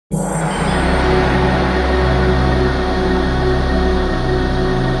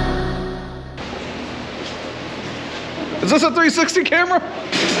this a 360 camera?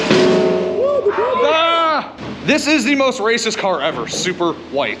 Ah! This is the most racist car ever. Super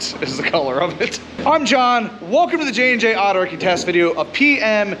white is the color of it. I'm John. Welcome to the J&J Auto Wrecking test video of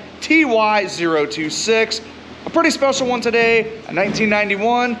PMTY026. A pretty special one today, a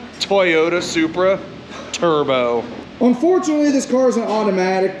 1991 Toyota Supra Turbo. Unfortunately, this car is an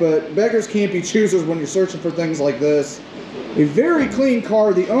automatic, but beggars can't be choosers when you're searching for things like this. A very clean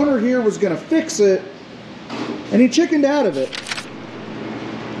car. The owner here was going to fix it, and he chickened out of it.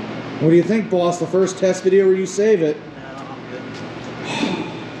 What do you think, boss? The first test video where you save it.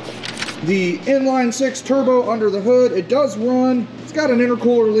 The inline 6 turbo under the hood, it does run. It's got an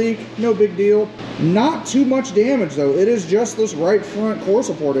intercooler leak, no big deal. Not too much damage though. It is just this right front core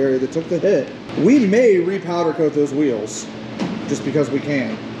support area that took the hit. We may repowder coat those wheels, just because we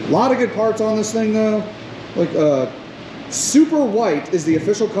can. A lot of good parts on this thing though. Like super white is the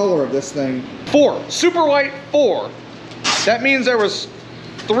official color of this thing. 4, super white 4. That means there was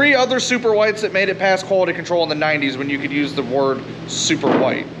 3 other super whites that made it past quality control in the 90s when you could use the word super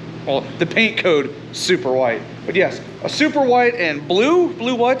white. Well, the paint code, super white. But yes, a super white and blue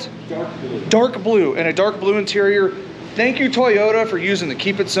what? Dark blue. Dark blue, and a dark blue interior. Thank you, Toyota, for using the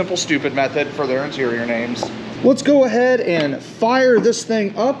keep it simple, stupid method for their interior names. Let's go ahead and fire this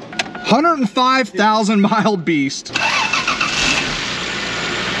thing up. 105,000 mile beast.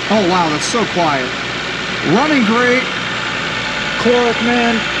 Oh wow, that's so quiet. Running great. Clark,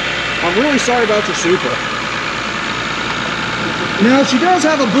 man, I'm really sorry about your Supra. Now, she does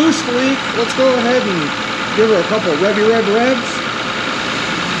have a boost leak. Let's go ahead and give her a couple of revvy rev revs.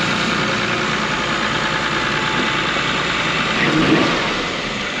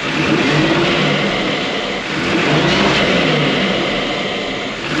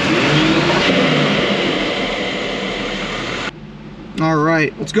 All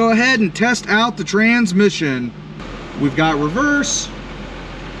right, let's go ahead and test out the transmission. We've got reverse.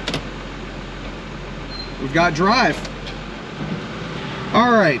 We've got drive.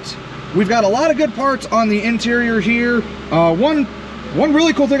 All right, we've got a lot of good parts on the interior here. One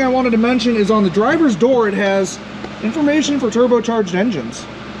really cool thing I wanted to mention is on the driver's door, it has information for turbocharged engines.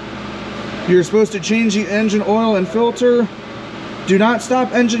 You're supposed to change the engine oil and filter. Do not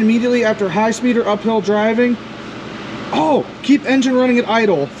stop engine immediately after high speed or uphill driving. Oh, keep engine running at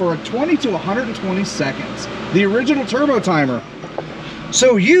idle for 20 to 120 seconds. The original turbo timer.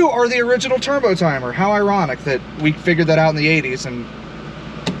 So you are the original turbo timer. How ironic that we figured that out in the 80s and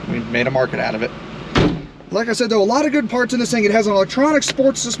we made a market out of it. Like I said though, a lot of good parts in this thing. It has an electronic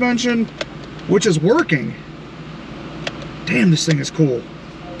sports suspension, which is working. Damn, this thing is cool.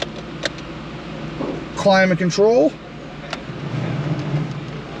 Climate control.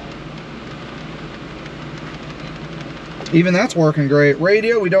 Even that's working great.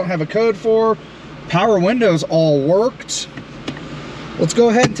 Radio, we don't have a code for. Power windows all worked. Let's go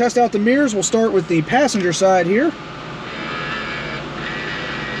ahead and test out the mirrors. We'll start with the passenger side here.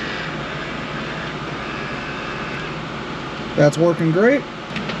 That's working great.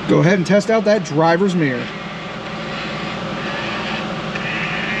 Go ahead and test out that driver's mirror.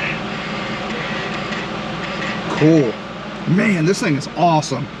 Cool. Man, this thing is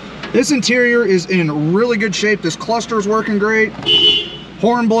awesome. This interior is in really good shape. This cluster is working great.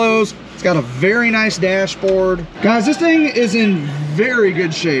 Horn blows. It's got a very nice dashboard. Guys, this thing is in very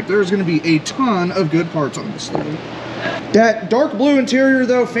good shape. There's going to be a ton of good parts on this thing. That dark blue interior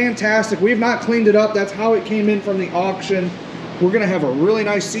though, fantastic. We've not cleaned it up. That's how it came in from the auction. We're going to have a really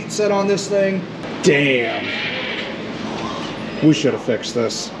nice seat set on this thing. Damn. We should have fixed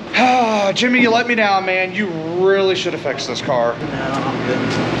this. Jimmy, you let me down, man. You really should have fixed this car. No, I'm good.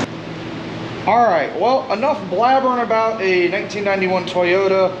 All right, well, enough blabbering about a 1991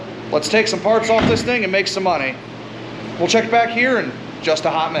 Toyota. Let's take some parts off this thing and make some money. We'll check back here in just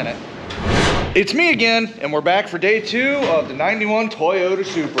a hot minute. It's me again, and we're back for day 2 of the 91 Toyota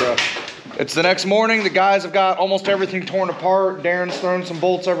Supra. It's the next morning. The guys have got almost everything torn apart. Darren's thrown some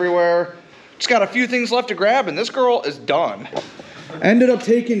bolts everywhere. Just got a few things left to grab, and this girl is done. Ended up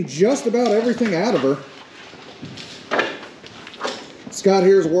taking just about everything out of her. Scott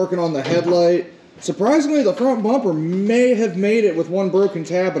here is working on the headlight. Surprisingly, the front bumper may have made it with one broken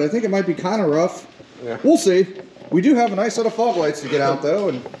tab, but I think it might be kind of rough. Yeah. We'll see. We do have a nice set of fog lights to get out though,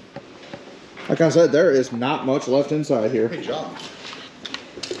 and like I said, there is not much left inside here. Good job.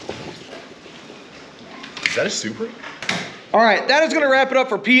 Is that a Supra? All right, that is going to wrap it up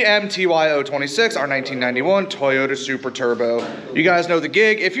for PMTY026, our 1991 Toyota Supra Turbo. You guys know the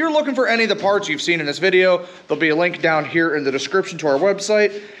gig. If you're looking for any of the parts you've seen in this video, there'll be a link down here in the description to our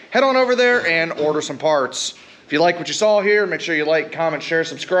website. Head on over there and order some parts. If you like what you saw here, make sure you like, comment, share,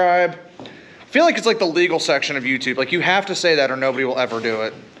 subscribe. feel like it's like the legal section of YouTube. Like, you have to say that or nobody will ever do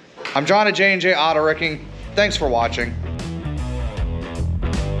it. I'm John at J&J Auto Wrecking. Thanks for watching.